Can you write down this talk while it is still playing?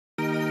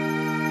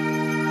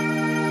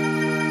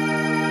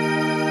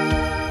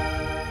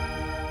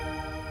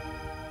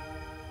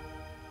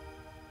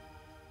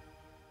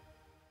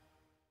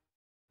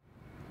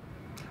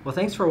Well,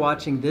 thanks for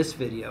watching this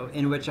video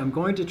in which I'm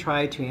going to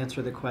try to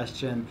answer the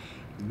question,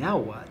 now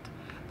what?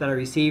 That I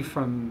received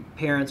from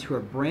parents who are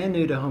brand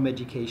new to home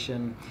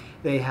education.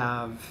 They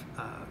have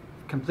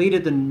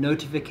completed the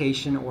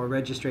notification or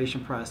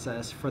registration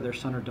process for their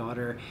son or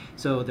daughter.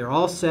 So they're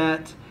all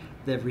set.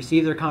 They've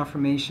received their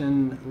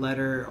confirmation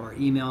letter or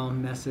email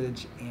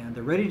message and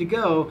they're ready to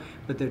go,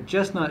 but they're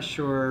just not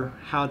sure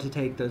how to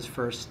take those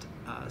first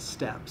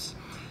steps.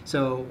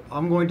 So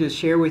I'm going to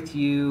share with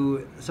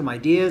you some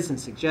ideas and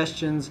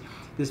suggestions.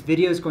 This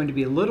video is going to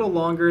be a little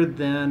longer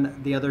than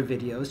the other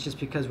videos just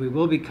because we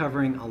will be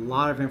covering a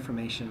lot of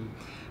information,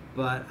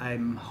 but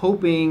I'm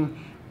hoping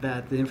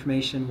that the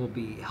information will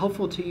be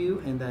helpful to you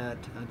and that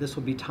this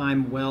will be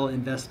time well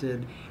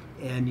invested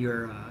in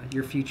your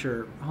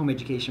future home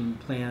education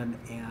plan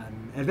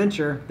and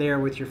adventure there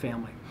with your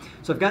family.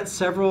 So I've got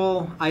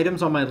several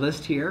items on my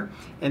list here,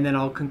 and then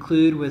I'll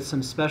conclude with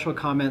some special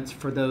comments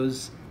for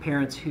those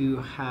parents who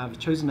have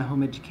chosen to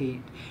home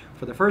educate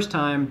for the first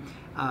time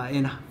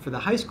for the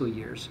high school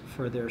years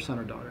for their son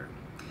or daughter.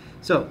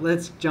 So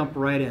let's jump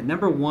right in.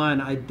 Number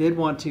one, I did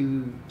want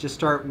to just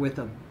start with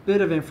a bit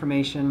of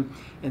information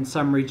in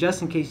summary,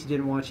 just in case you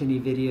didn't watch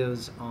any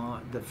videos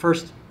on the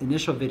first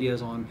initial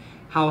videos on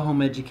how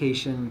home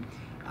education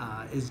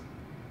is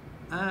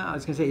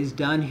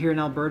done here in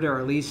Alberta,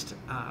 or at least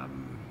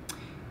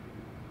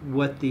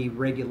what the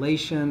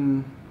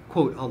regulation,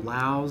 quote,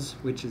 allows,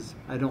 which is,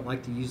 I don't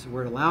like to use the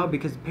word allow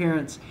because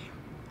parents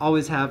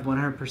always have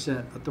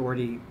 100%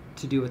 authority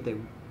to do what they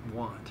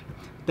want.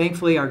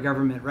 Thankfully, our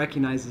government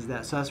recognizes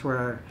that,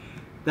 so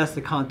that's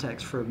the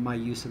context for my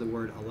use of the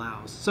word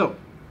allows. So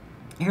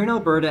here in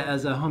Alberta,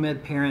 as a home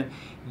ed parent,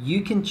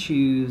 you can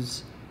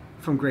choose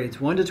from grades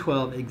 1 to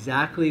 12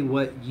 exactly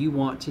what you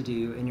want to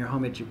do in your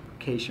home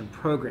education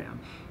program.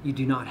 You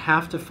do not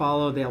have to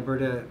follow the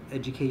Alberta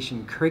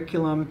education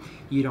curriculum.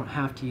 You don't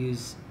have to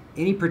use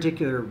any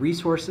particular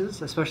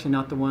resources, especially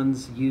not the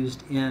ones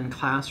used in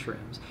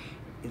classrooms.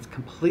 It's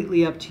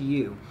completely up to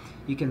you.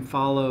 You can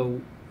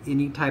follow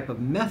any type of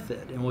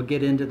method, and we'll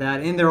get into that.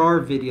 And there are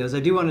videos.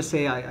 I do want to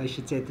say, I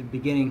should say at the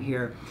beginning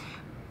here,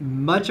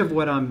 much of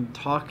what I'm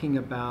talking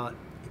about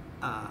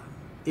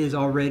is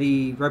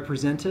already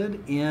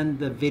represented in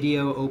the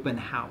video open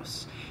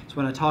house. So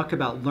when I talk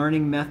about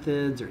learning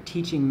methods or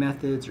teaching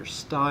methods or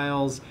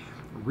styles,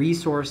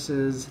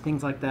 resources,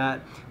 things like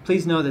that,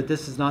 please know that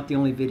this is not the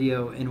only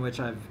video in which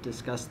I've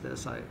discussed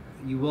this.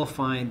 You will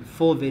find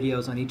full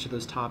videos on each of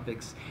those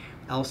topics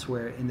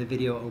elsewhere in the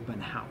video open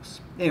house.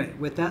 Anyway,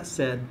 with that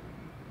said,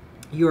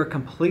 you are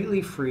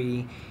completely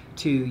free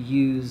to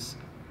use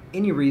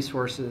any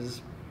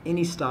resources,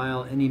 any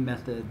style, any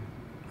method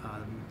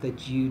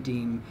that you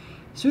deem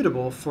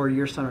suitable for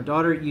your son or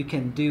daughter. You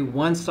can do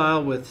one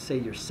style with, say,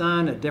 your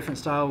son, a different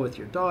style with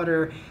your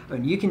daughter,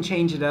 and you can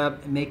change it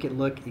up and make it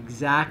look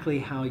exactly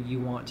how you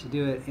want to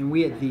do it. And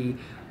we at the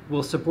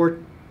will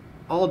support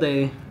all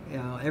day,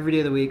 every day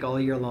of the week, all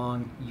year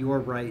long, your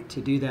right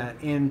to do that.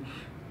 And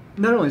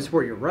not only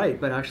support your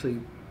right, but actually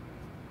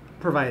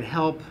provide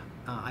help,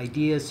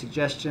 ideas,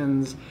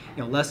 suggestions,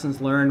 lessons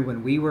learned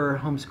when we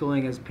were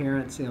homeschooling as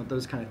parents,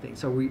 those kind of things.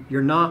 So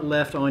you're not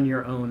left on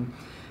your own.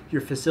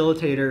 Your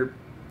facilitator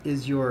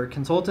is your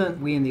consultant.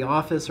 We in the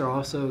office are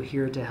also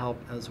here to help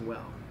as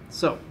well.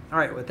 So, all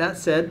right, with that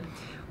said,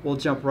 we'll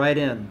jump right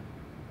in.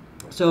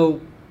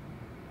 So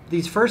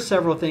these first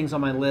several things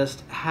on my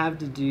list have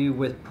to do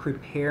with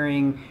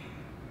preparing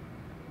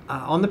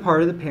on the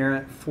part of the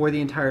parent for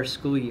the entire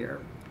school year.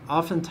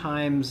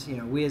 Oftentimes,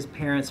 we as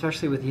parents,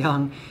 especially with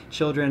young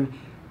children,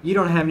 you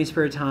don't have any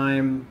spare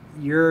time.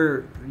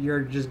 You're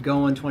just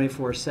going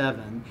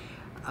 24/7.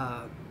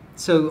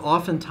 So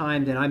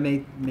oftentimes, and I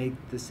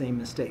make the same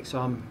mistake.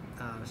 So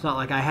it's not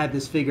like I had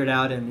this figured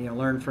out and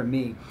learn from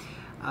me.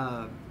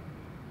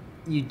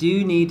 You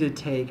do need to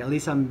take, at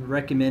least I'm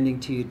recommending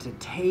to you, to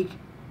take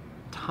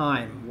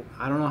time.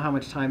 I don't know how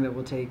much time it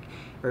will take.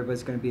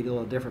 Everybody's going to be a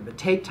little different, but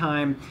take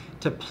time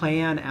to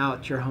plan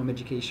out your home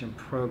education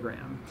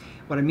program.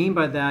 What I mean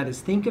by that is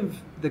think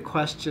of the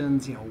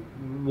questions,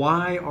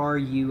 why are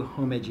you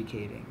home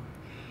educating?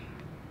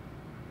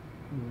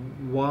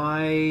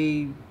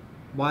 Why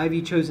have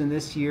you chosen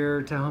this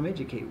year to home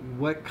educate?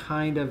 What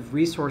kind of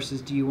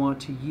resources do you want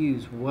to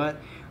use? What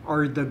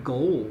are the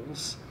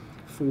goals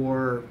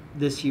for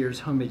this year's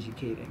home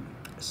educating?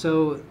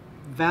 So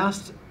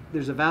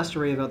there's a vast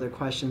array of other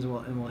questions,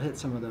 and we'll hit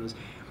some of those.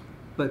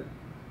 But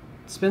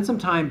spend some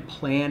time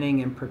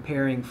planning and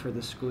preparing for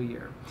the school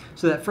year.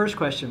 So that first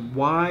question,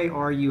 why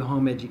are you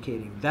home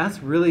educating?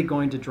 That's really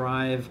going to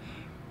drive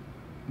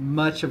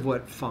much of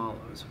what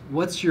follows.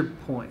 What's your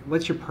point?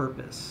 What's your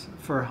purpose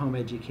for home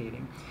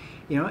educating?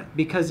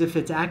 Because if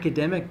it's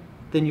academic,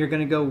 then you're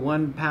going to go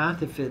one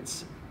path. If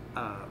it's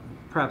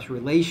perhaps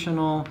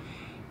relational,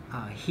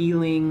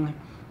 healing,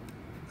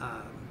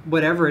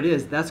 whatever it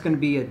is, that's going to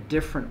be a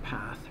different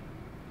path.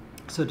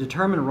 So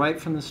determine right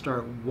from the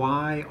start,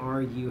 why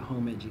are you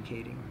home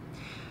educating?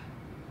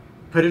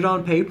 Put it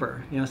on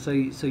paper, so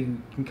you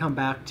can come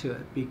back to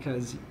it,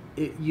 because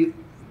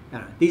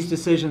These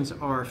decisions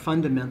are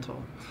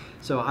fundamental.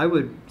 So I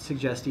would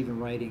suggest even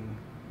writing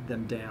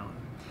them down.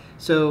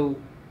 So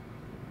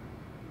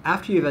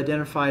after you've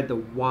identified the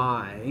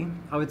why,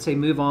 I would say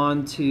move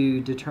on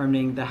to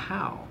determining the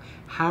how.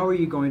 How are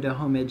you going to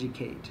home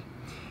educate?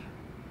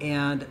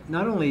 And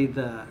not only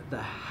the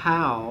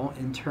how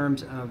in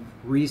terms of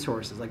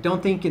resources, like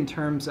don't think in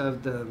terms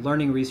of the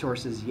learning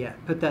resources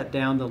yet. Put that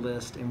down the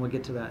list, and we'll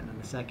get to that in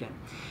a second.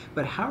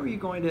 But how are you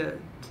going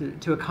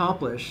to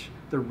accomplish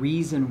the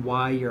reason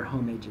why you're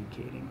home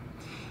educating?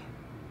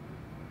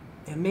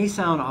 It may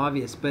sound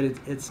obvious, but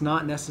it's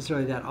not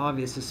necessarily that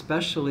obvious,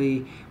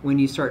 especially when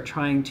you start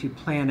trying to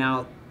plan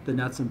out the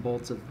nuts and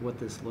bolts of what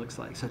this looks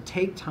like. So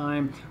take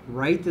time,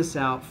 write this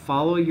out,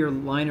 follow your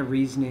line of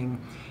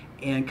reasoning,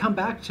 and come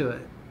back to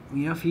it.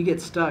 If you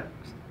get stuck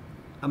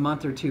a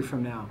month or two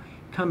from now,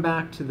 come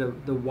back to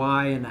the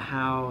why and the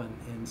how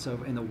and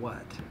the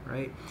what,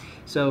 right?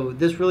 So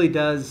this really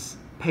does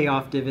pay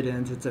off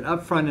dividends. It's an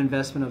upfront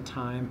investment of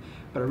time,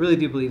 but I really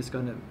do believe it's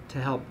going to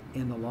help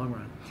in the long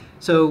run.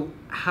 So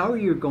how are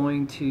you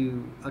going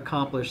to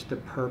accomplish the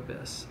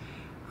purpose?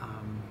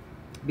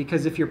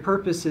 Because if your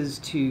purpose is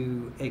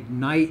to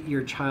ignite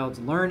your child's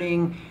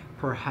learning,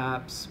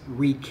 perhaps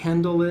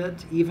rekindle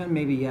it, even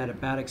maybe you had a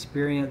bad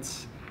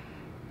experience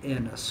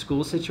in a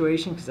school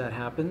situation, because that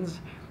happens,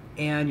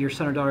 and your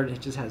son or daughter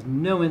just has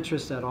no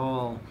interest at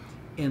all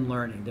in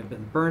learning. They've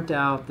been burnt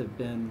out, they've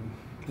been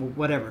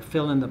whatever,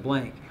 fill in the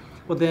blank.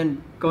 Well,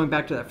 then going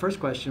back to that first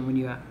question, when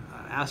you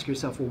ask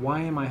yourself, well, why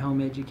am I home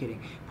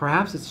educating?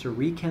 Perhaps it's to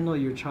rekindle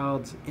your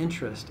child's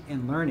interest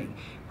in learning.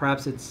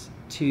 Perhaps it's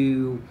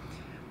to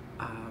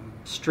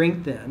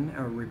strengthen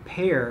or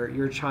repair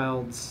your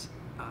child's,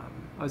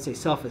 I would say,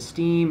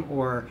 self-esteem,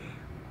 or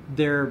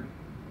their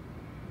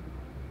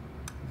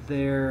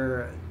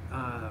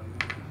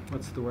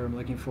what's the word I'm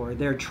looking for?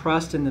 Their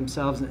trust in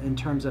themselves in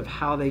terms of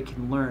how they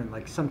can learn.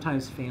 Like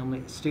sometimes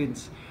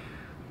students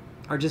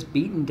are just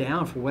beaten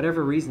down for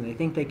whatever reason. They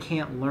think they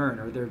can't learn,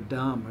 or they're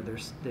dumb, or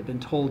they've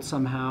been told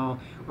somehow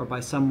or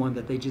by someone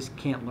that they just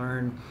can't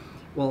learn.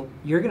 Well,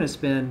 you're going to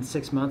spend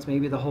 6 months,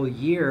 maybe the whole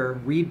year,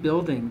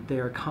 rebuilding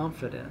their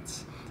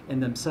confidence in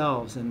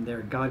themselves and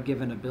their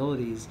God-given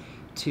abilities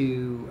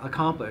to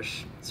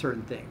accomplish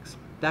certain things.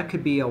 That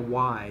could be a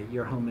why,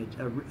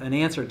 an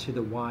answer to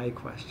the why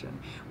question.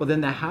 Well, then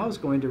the how is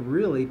going to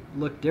really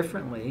look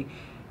differently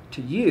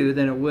to you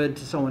than it would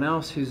to someone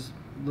else who's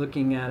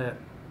looking at it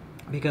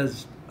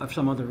because of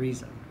some other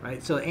reason,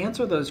 right? So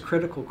answer those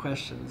critical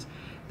questions.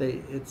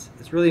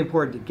 It's really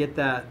important to get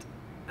that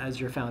as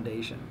your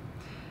foundation.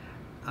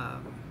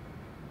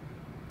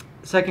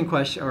 Second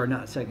question, or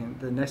not second,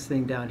 the next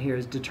thing down here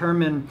is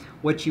determine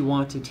what you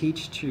want to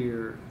teach to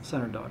your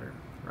son or daughter,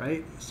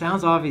 right?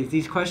 Sounds obvious.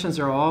 These questions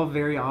are all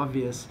very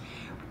obvious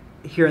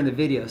here in the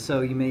video,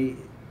 so you may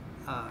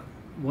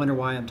wonder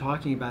why I'm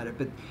talking about it,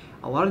 but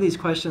a lot of these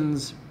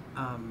questions,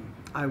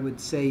 I would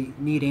say,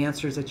 need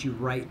answers that you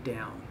write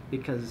down,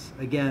 because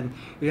again,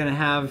 you're going to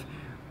have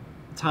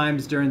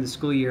times during the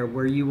school year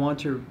where you want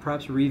to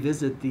perhaps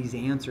revisit these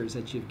answers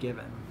that you've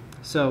given.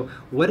 So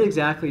what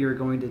exactly you're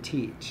going to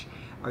teach?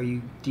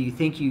 Do you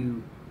think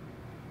you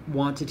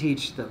want to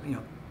teach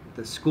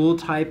the school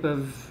type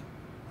of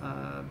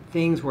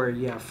things where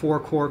you have 4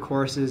 core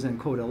courses and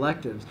quote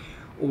electives,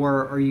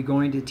 or are you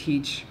going to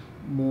teach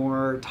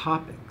more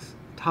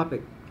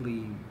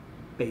topically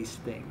based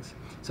things?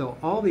 So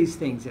all these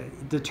things,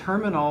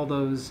 determine all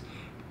those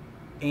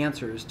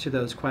answers to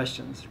those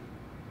questions.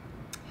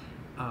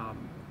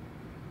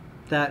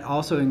 That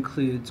also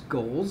includes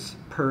goals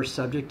per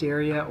subject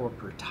area or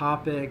per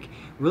topic.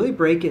 Really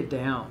break it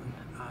down,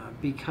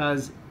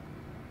 because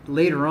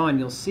later on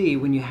you'll see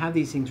when you have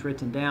these things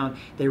written down,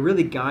 they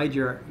really guide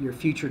your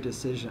future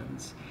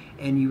decisions.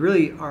 And you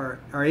really are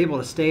able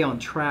to stay on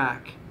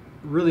track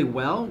really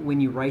well when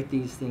you write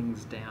these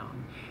things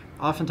down.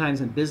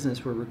 Oftentimes in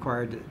business we're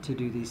required to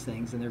do these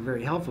things, and they're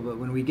very helpful, but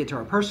when we get to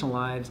our personal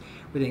lives,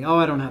 we think, oh,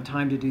 I don't have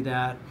time to do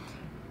that,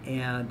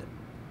 and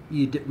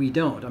we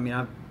don't. I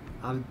mean,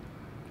 I've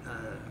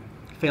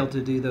failed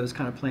to do those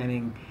kind of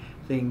planning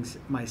things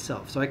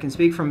myself. So I can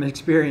speak from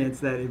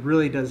experience that it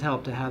really does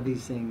help to have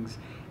these things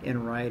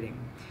in writing.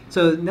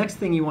 So the next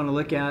thing you want to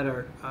look at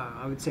are,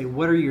 I would say,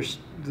 what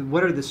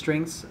are the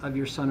strengths of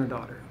your son or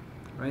daughter,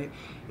 right?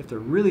 If they're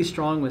really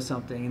strong with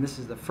something, and this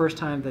is the first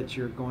time that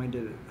you're going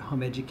to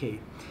home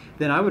educate,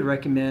 then I would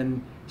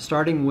recommend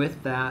starting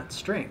with that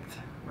strength,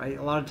 right?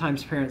 A lot of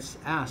times parents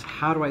ask,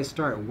 how do I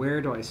start?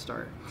 Where do I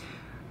start?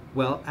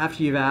 Well,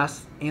 after you've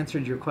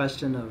answered your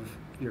question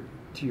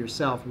to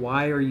yourself,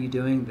 why are you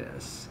doing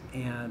this?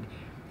 And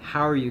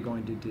how are you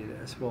going to do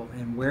this? Well,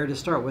 and where to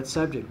start? What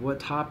subject? What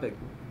topic?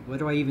 What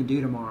do I even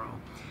do tomorrow?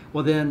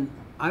 Well, then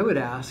I would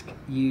ask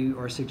you,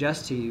 or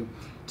suggest to you,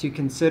 to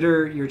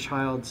consider your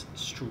child's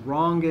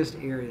strongest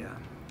area,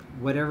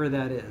 whatever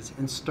that is,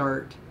 and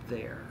start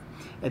there.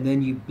 And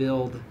then you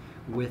build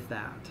with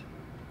that.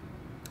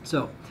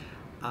 So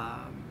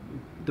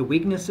the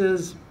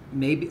weaknesses,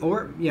 maybe,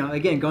 or,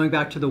 again, going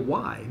back to the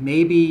why,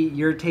 maybe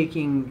you're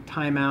taking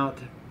time out.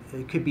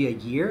 It could be a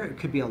year, it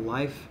could be a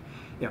life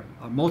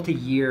a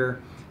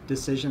multi-year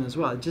decision as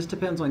well. It just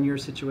depends on your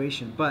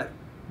situation. But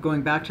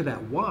going back to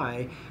that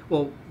why,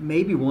 well,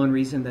 maybe one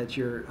reason that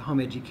you're home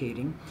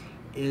educating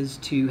is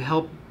to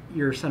help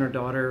your son or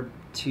daughter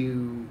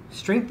to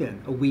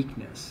strengthen a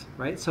weakness,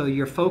 right? So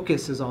your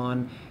focus is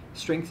on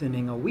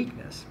strengthening a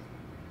weakness.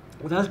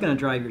 Well, that's going to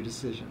drive your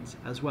decisions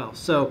as well.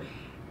 So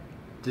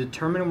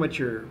determine what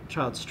your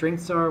child's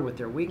strengths are, what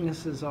their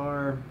weaknesses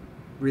are,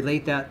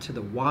 relate that to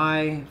the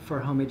why for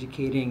home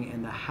educating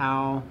and the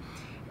how,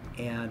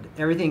 and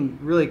everything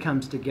really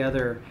comes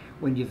together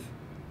when you've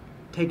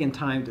taken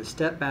time to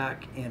step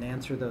back and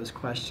answer those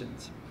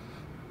questions.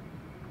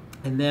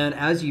 And then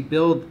as you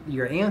build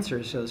your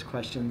answers to those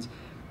questions,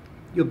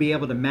 you'll be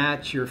able to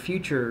match your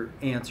future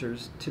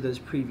answers to those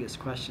previous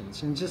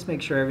questions and just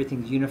make sure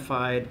everything's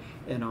unified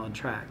and on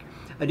track.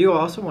 I do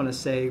also want to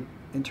say,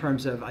 in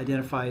terms of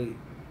identifying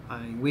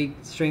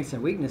strengths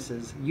and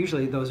weaknesses,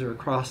 usually those are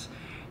across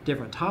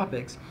different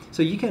topics.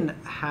 So you can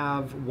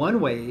have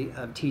one way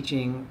of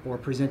teaching or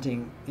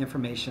presenting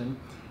information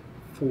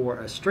for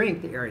a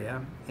strength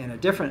area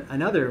and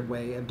another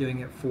way of doing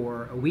it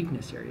for a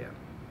weakness area.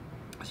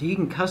 So you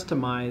can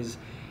customize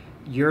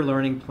your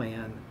learning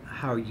plan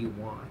how you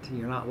want.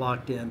 You're not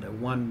locked into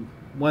one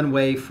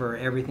way for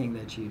everything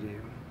that you do.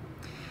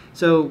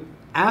 So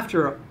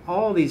after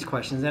all these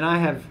questions, and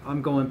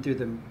I'm going through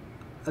them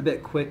a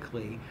bit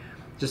quickly,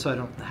 just so I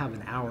don't have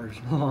an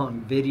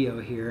hour-long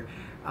video here.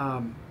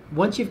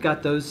 Once you've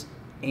got those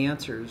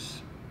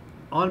answers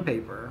on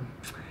paper,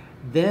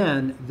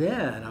 then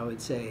I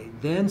would say,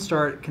 then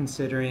start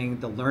considering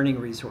the learning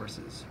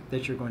resources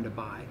that you're going to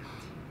buy.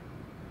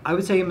 I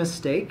would say a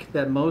mistake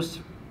that most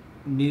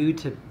new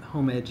to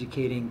home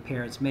educating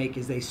parents make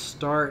is they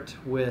start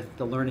with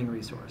the learning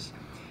resource.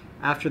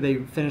 After they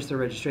finish their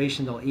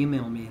registration, they'll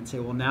email me and say,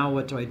 well, now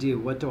what do I do?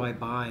 What do I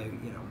buy?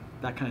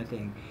 That kind of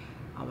thing.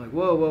 I'm like,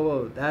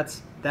 whoa,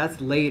 that's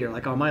later.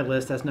 Like on my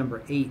list, that's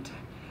number 8.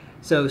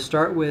 So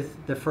start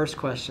with the first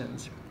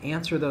questions.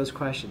 Answer those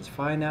questions.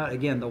 Find out,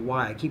 again, the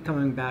why. I keep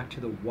coming back to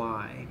the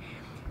why.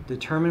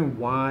 Determine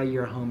why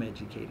you're home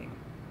educating.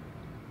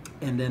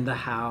 And then the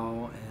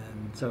how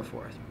and so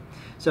forth.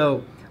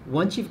 So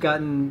once you've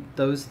gotten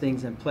those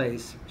things in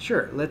place,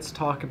 sure, let's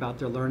talk about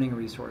the learning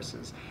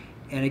resources.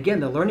 And again,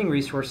 the learning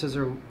resources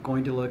are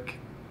going to look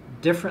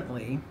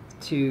differently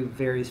to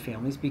various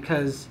families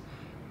because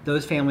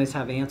those families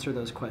have answered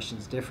those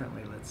questions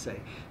differently, let's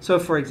say. So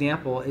for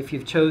example, if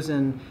you've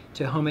chosen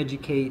to home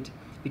educate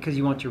because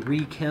you want to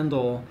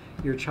rekindle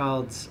your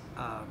child's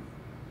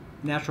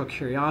natural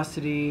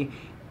curiosity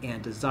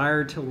and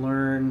desire to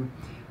learn,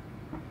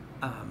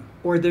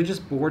 or they're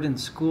just bored in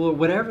school, or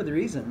whatever the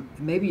reason,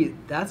 maybe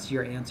that's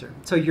your answer.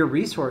 So your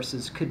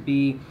resources could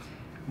be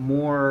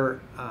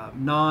more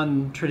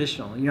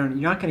non-traditional. You're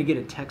not going to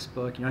get a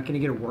textbook, you're not going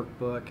to get a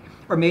workbook,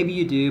 or maybe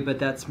you do, but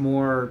that's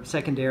more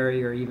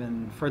secondary or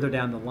even further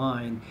down the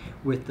line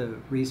with the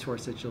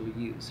resource that you'll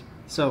use.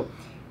 So,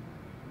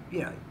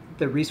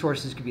 the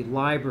resources could be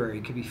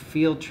library, could be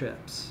field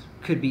trips,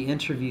 could be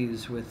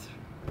interviews with,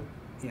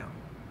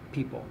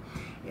 people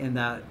in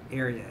that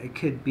area. It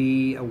could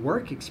be a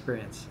work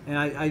experience. And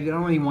I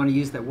don't even want to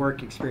use that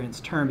work experience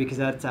term because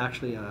that's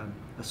actually a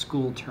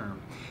school term.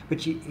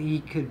 But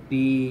he could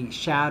be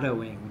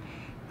shadowing,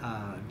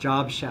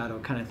 job shadow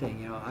kind of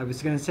thing. I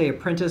was going to say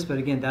apprentice, but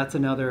again, that's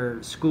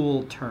another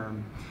school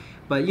term.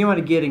 But you know what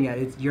I'm getting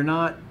at? You're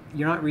not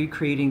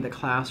recreating the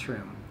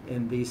classroom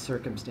in these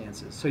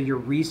circumstances. So your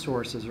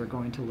resources are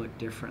going to look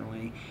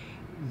differently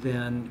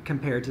than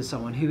compared to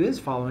someone who is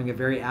following a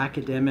very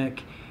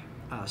academic,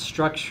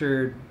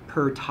 structured,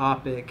 per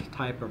topic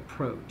type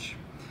approach.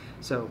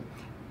 So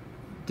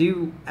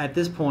do, at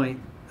this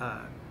point,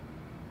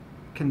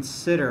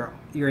 consider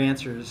your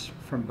answers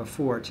from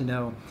before to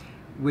know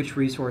which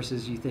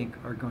resources you think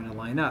are going to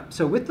line up.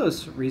 So with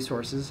those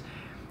resources,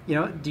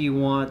 do you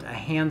want a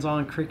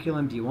hands-on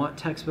curriculum? Do you want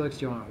textbooks?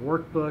 Do you want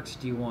workbooks?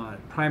 Do you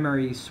want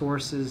primary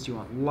sources? Do you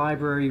want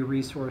library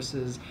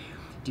resources?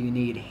 Do you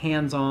need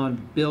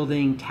hands-on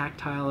building,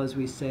 tactile, as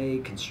we say,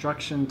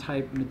 construction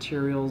type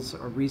materials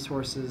or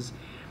resources,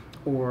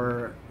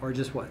 or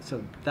just what?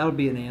 So that'll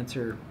be an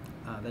answer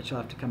that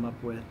you'll have to come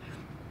up with.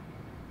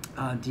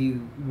 Do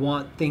you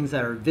want things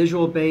that are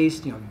visual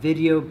based,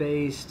 video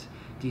based?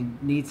 Do you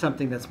need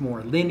something that's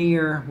more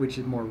linear, which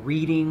is more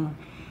reading,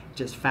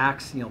 just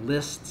facts,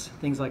 lists,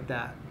 things like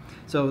that?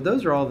 So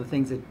those are all the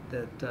things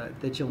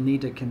that you'll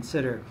need to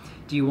consider.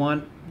 Do you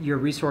want your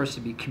resource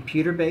to be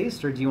computer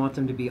based, or do you want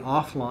them to be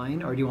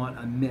offline, or do you want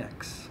a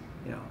mix?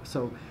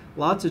 So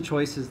lots of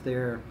choices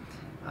there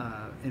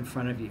in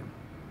front of you.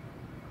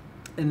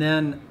 And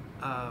then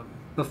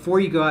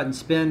before you go out and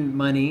spend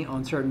money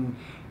on certain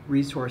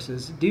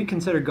resources, do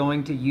consider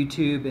going to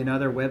YouTube and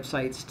other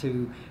websites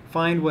to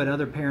find what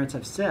other parents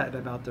have said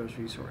about those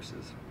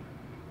resources.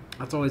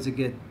 That's always a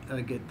good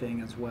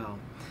thing as well.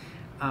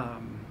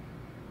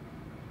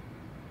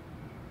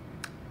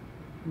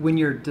 When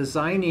you're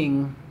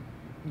designing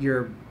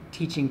your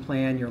teaching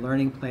plan, your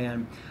learning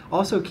plan,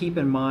 also keep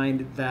in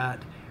mind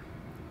that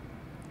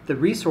the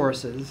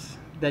resources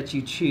that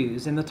you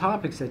choose and the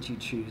topics that you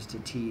choose to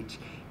teach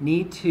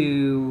need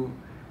to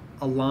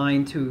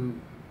align to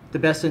the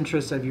best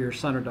interests of your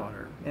son or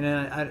daughter. And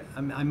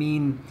I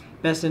mean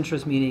best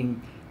interest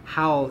meaning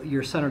how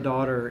your son or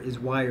daughter is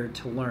wired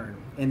to learn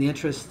and the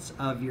interests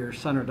of your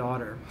son or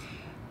daughter.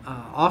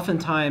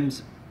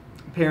 Oftentimes,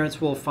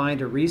 parents will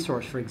find a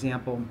resource, for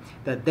example,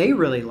 that they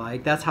really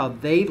like. That's how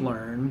they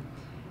learn.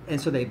 And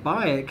so they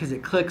buy it because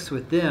it clicks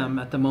with them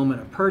at the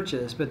moment of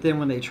purchase. But then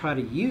when they try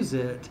to use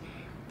it,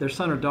 their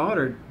son or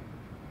daughter,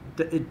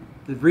 the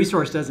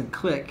resource doesn't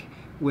click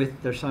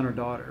with their son or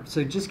daughter.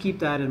 So just keep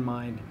that in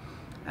mind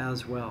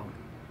as well.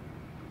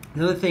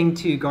 Another thing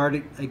to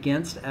guard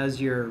against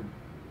as you're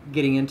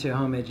getting into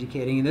home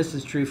educating, and this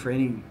is true for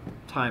any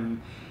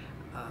time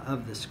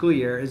of the school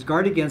year, is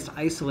guard against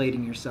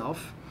isolating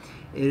yourself.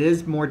 It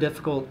is more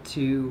difficult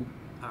to,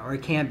 or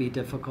it can be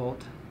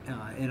difficult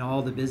in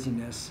all the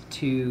busyness,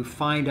 to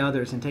find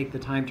others and take the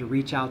time to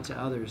reach out to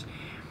others.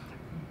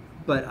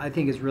 But I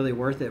think it's really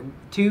worth it.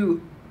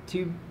 Two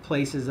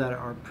places that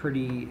are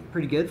pretty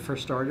good for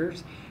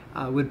starters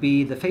would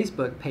be the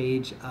Facebook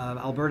page of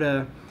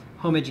Alberta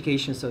Home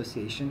Education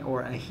Association,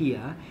 or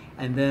AHIA,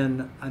 and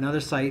then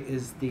another site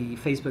is the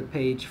Facebook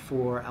page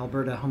for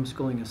Alberta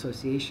Homeschooling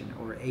Association,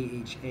 or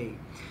AHA.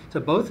 So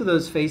both of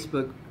those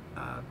Facebook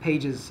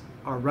pages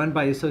are run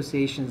by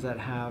associations that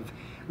have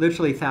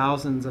literally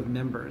thousands of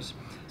members.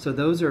 So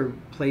those are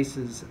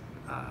places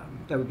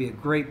that would be a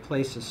great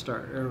place to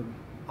start, or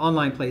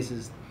online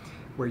places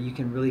where you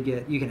can really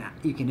get, you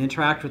can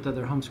interact with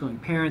other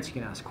homeschooling parents, you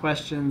can ask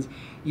questions,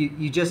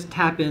 you just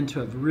tap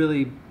into a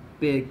really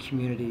big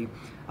community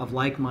of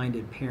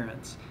like-minded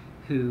parents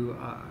who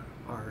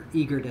are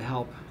eager to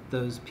help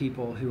those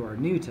people who are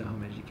new to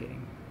home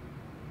educating.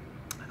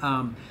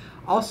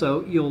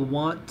 Also, you'll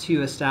want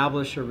to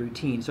establish a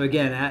routine. So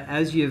again,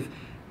 as you've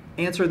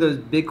answered those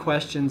big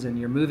questions and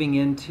you're moving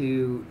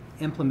into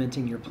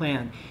implementing your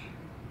plan,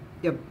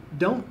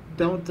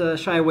 don't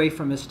shy away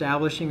from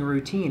establishing a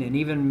routine and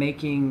even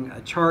making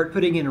a chart,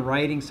 putting in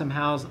writing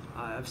somehow.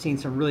 I've seen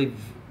some really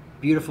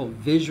beautiful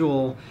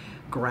visual,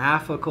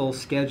 graphical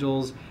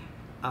schedules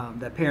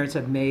that parents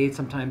have made.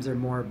 Sometimes they're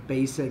more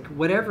basic,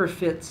 whatever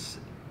fits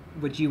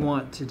what you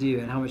want to do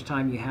and how much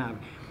time you have.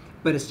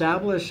 But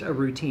establish a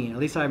routine. At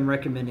least I'm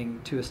recommending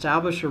to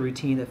establish a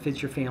routine that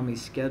fits your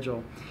family's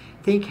schedule.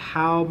 Think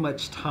how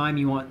much time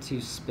you want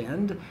to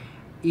spend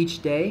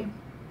each day.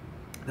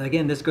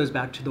 Again, this goes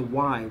back to the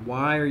why.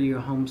 Why are you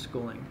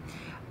homeschooling?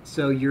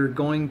 So you're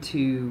going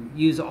to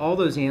use all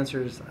those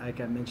answers, like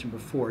I mentioned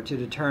before, to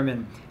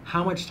determine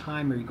how much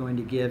time are you going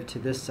to give to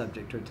this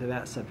subject or to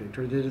that subject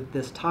or to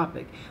this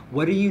topic.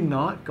 What are you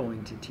not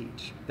going to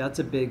teach? That's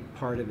a big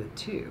part of it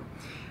too,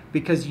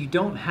 because you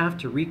don't have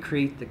to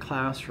recreate the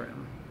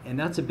classroom. And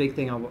that's a big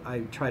thing I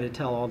try to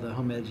tell all the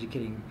home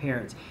educating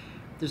parents.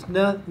 There's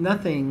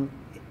nothing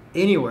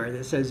anywhere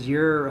that says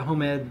your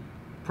home ed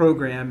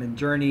program and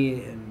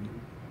journey and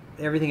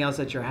everything else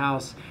at your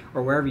house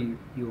or wherever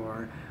you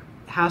are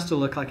has to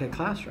look like a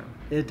classroom.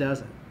 It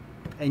doesn't.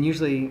 And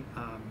usually,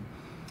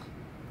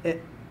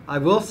 I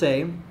will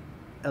say,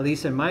 at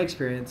least in my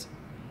experience,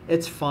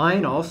 it's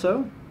fine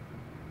also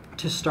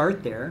to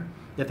start there.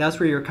 If that's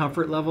where your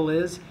comfort level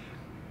is.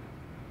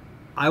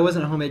 I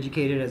wasn't home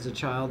educated as a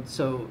child,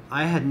 so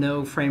I had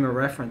no frame of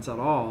reference at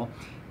all,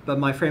 but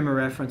my frame of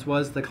reference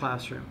was the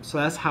classroom. So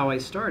that's how I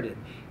started.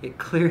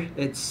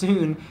 It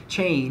soon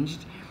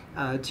changed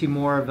to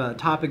more of a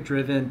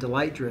topic-driven,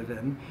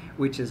 delight-driven,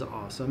 which is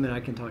awesome, and I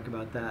can talk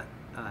about that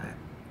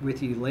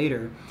with you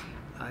later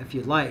if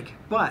you'd like.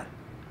 But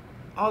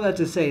all that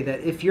to say that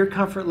if your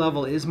comfort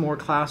level is more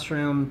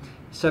classroom,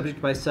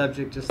 subject by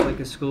subject, just like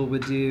a school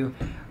would do,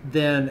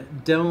 then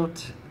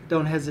don't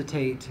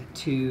hesitate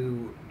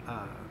to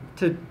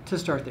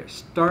start there.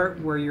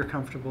 Start where you're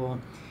comfortable.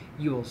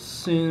 You will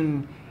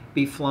soon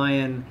be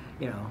flying,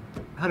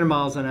 100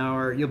 miles an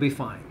hour. You'll be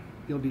fine.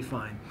 You'll be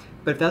fine.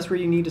 But if that's where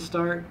you need to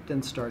start,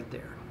 then start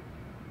there.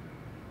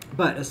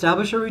 But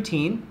establish a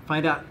routine.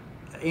 Find out,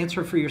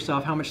 answer for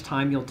yourself how much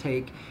time you'll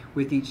take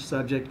with each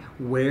subject,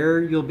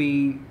 where you'll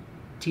be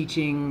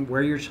teaching,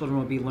 where your children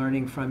will be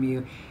learning from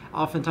you.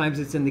 Oftentimes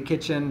it's in the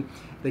kitchen.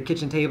 The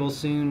kitchen table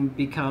soon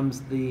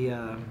becomes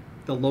the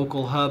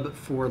local hub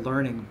for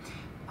learning.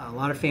 A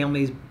lot of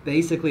families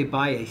basically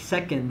buy a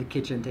second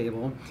kitchen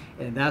table,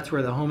 and that's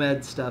where the home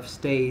ed stuff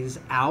stays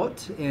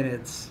out, and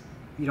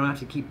you don't have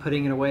to keep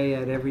putting it away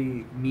at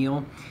every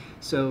meal.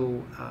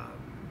 So,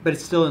 but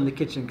it's still in the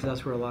kitchen because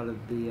that's where a lot of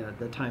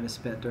the time is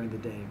spent during the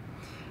day.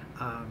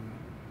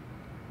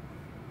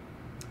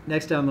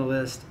 Next down the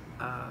list,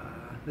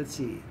 let's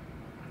see.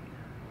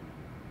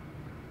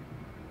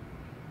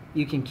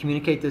 You can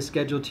communicate this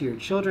schedule to your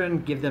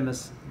children, give them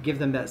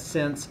that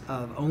sense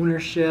of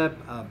ownership,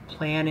 of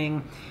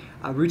planning.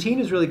 Routine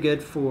is really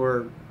good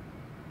for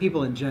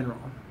people in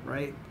general,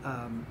 right?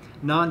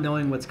 Not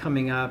knowing what's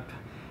coming up,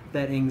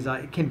 that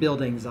anxiety can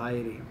build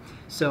anxiety.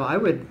 So I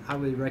would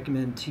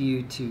recommend to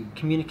you to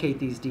communicate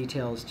these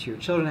details to your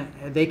children.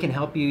 They can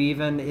help you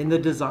even in the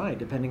design,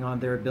 depending on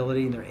their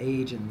ability and their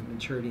age and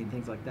maturity and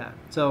things like that.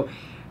 So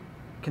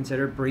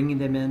consider bringing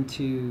them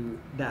into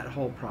that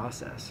whole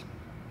process.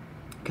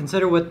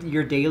 Consider what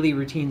your daily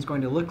routine is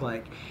going to look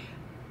like.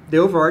 The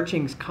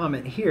overarching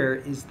comment here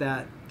is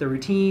that the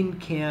routine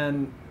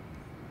can,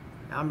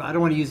 I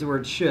don't want to use the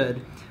word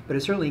should, but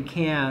it certainly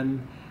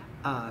can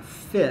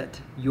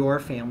fit your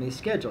family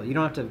schedule. You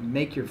don't have to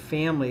make your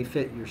family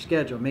fit your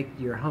schedule. Make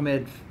your home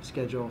ed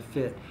schedule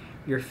fit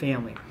your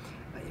family.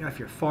 If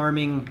you're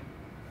farming,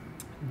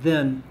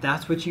 then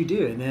that's what you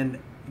do, and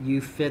then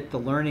you fit the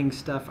learning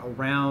stuff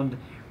around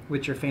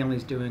what your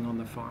family's doing on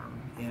the farm.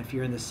 And if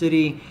you're in the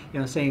city,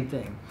 same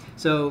thing.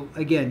 So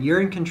again, you're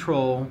in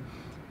control.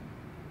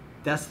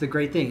 That's the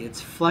great thing.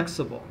 It's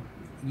flexible.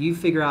 You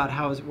figure out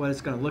what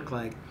it's going to look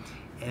like,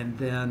 and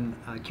then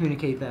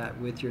communicate that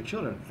with your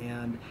children.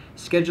 And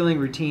scheduling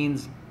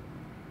routines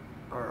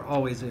are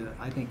always,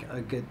 I think,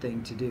 a good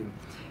thing to do.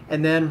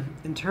 And then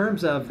in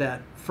terms of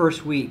that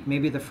first week,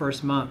 maybe the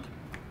first month,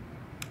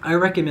 I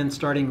recommend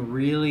starting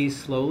really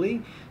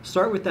slowly.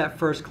 Start with that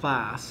first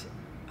class.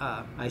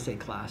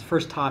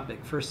 First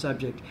topic, first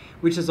subject,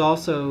 which is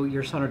also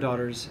your son or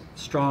daughter's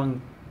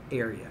strong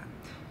area.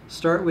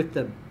 Start with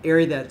the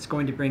area that's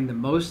going to bring the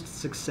most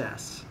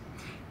success.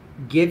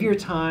 Give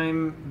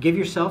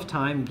yourself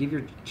time, give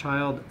your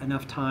child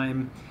enough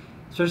time,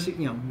 especially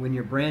when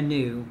you're brand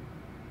new,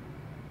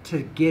 to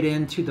get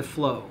into the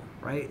flow,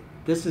 right?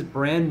 This is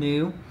brand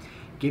new.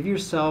 Give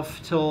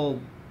yourself till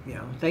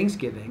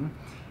Thanksgiving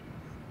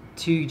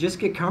to just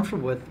get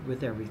comfortable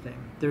with everything.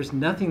 There's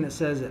nothing that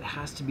says it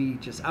has to be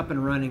just up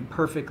and running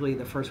perfectly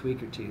the first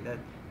week or two. That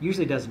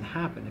usually doesn't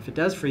happen. If it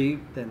does for you,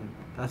 then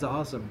that's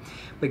awesome.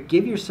 But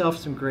give yourself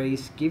some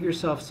grace, give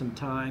yourself some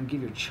time,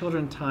 give your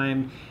children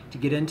time to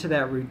get into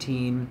that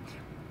routine.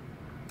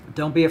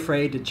 Don't be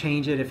afraid to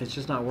change it if it's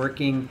just not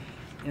working.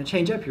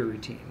 Change up your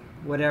routine,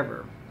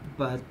 whatever.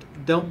 But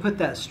don't put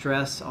that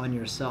stress on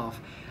yourself.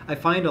 I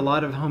find a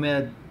lot of home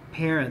ed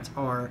parents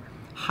are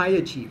high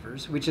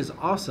achievers, which is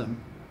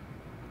awesome.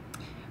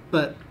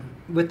 But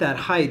with that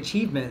high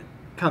achievement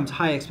comes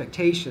high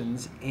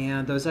expectations,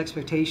 and those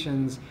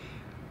expectations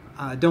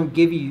don't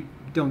give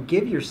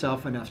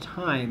yourself enough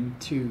time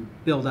to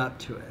build up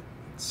to it.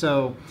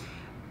 So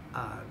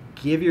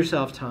give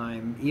yourself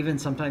time, even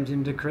sometimes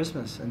into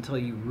Christmas, until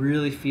you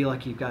really feel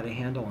like you've got a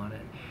handle on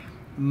it.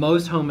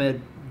 Most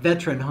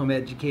veteran home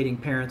educating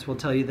parents will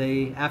tell you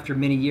they, after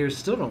many years,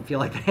 still don't feel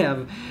like they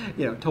have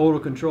total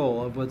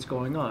control of what's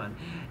going on,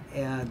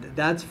 and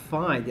that's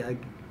fine.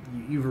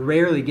 You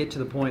rarely get to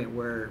the point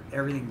where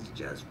everything's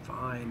just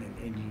fine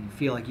and you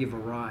feel like you've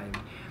arrived.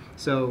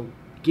 So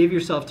give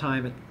yourself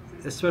time,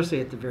 especially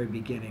at the very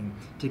beginning,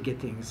 to get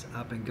things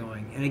up and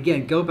going. And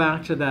again, go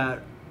back to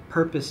that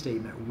purpose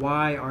statement.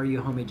 Why are you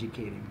home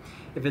educating?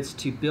 If it's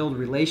to build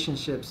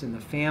relationships in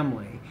the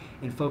family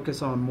and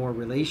focus on more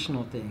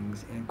relational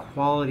things and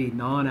quality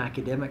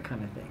non-academic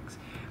kind of things,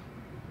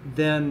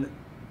 then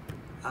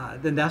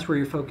that's where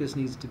your focus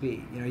needs to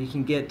be. You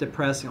can get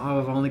depressed.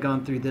 I've only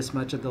gone through this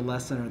much of the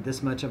lesson, or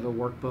this much of a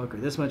workbook, or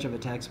this much of a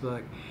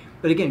textbook.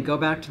 But again, go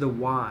back to the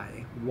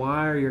why.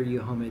 Why are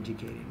you home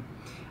educating?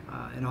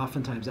 And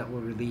oftentimes that will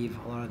relieve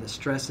a lot of the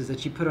stresses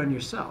that you put on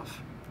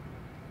yourself.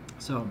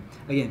 So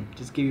again,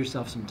 just give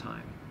yourself some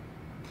time.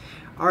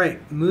 All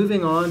right,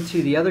 moving on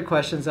to the other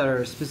questions that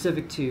are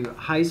specific to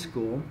high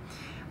school.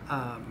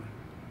 I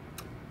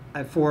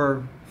have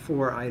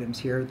four items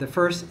here. The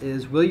first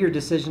is, will your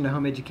decision to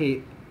home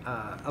educate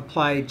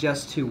apply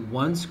just to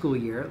one school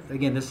year?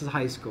 Again, this is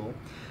high school.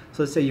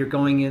 So let's say you're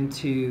going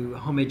into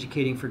home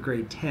educating for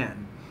grade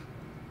 10.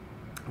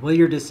 Will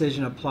your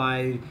decision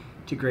apply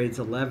to grades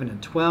 11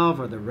 and 12,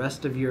 or the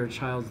rest of your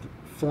child's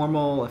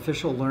formal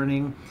official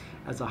learning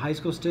as a high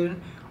school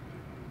student?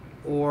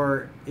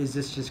 Or is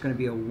this just going to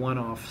be a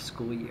one-off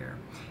school year?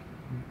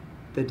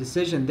 The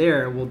decision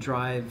there will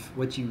drive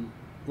what you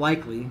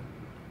likely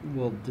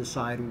will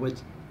decide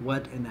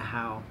what and the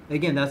how.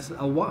 Again, that's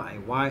a why.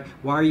 Why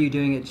are you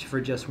doing it for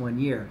just 1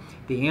 year?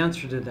 The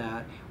answer to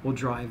that will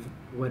drive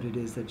what it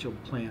is that you'll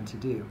plan to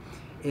do.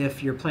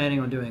 If you're planning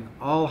on doing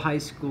all high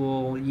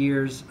school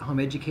years home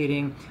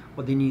educating,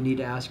 well, then you need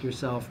to ask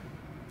yourself,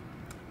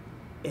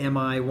 am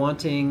I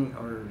wanting,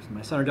 or is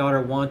my son or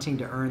daughter wanting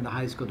to earn the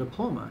high school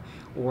diploma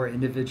or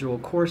individual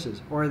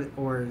courses?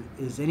 Or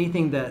is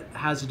anything that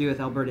has to do with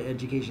Alberta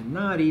education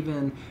not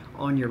even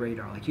on your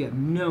radar? Like you have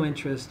no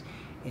interest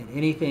in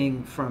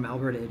anything from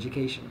Alberta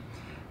education?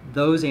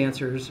 Those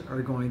answers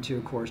are going to,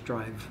 of course,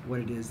 drive what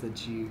it is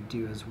that you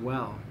do as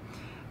well.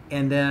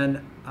 And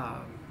then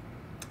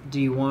do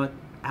you want,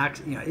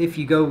 if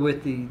you go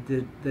with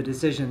the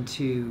decision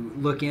to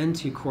look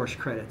into course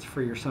credits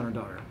for your son or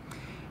daughter,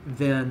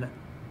 then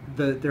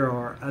there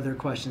are other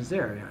questions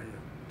there.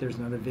 There's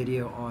another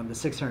video on the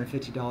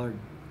 $650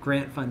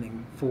 grant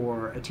funding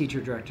for a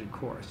teacher-directed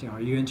course.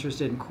 Are you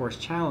interested in course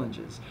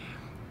challenges,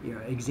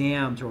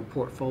 exams, or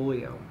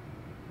portfolio?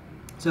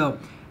 So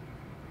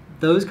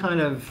those kind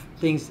of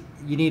things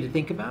you need to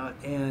think about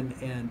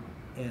and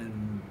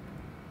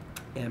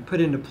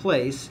put into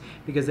place,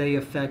 because they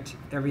affect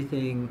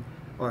everything,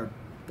 or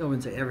I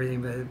wouldn't say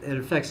everything, but it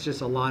affects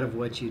just a lot of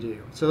what you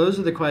do. So those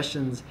are the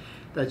questions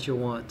that you'll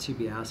want to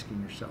be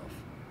asking yourself.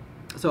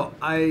 So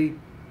I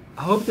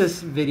hope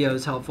this video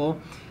is helpful.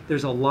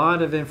 There's a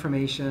lot of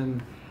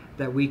information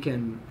that we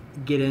can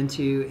get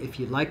into. If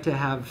you'd like to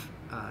have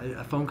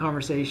a phone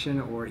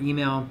conversation or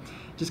email,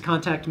 just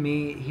contact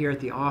me here at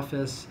the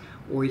office,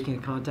 or you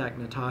can contact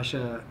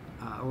Natasha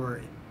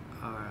or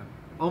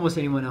almost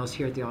anyone else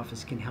here at the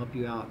office can help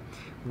you out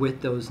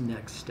with those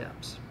next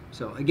steps.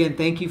 So again,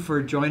 thank you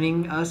for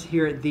joining us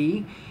here at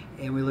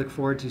and we look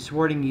forward to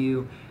supporting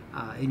you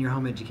in your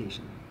home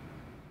education.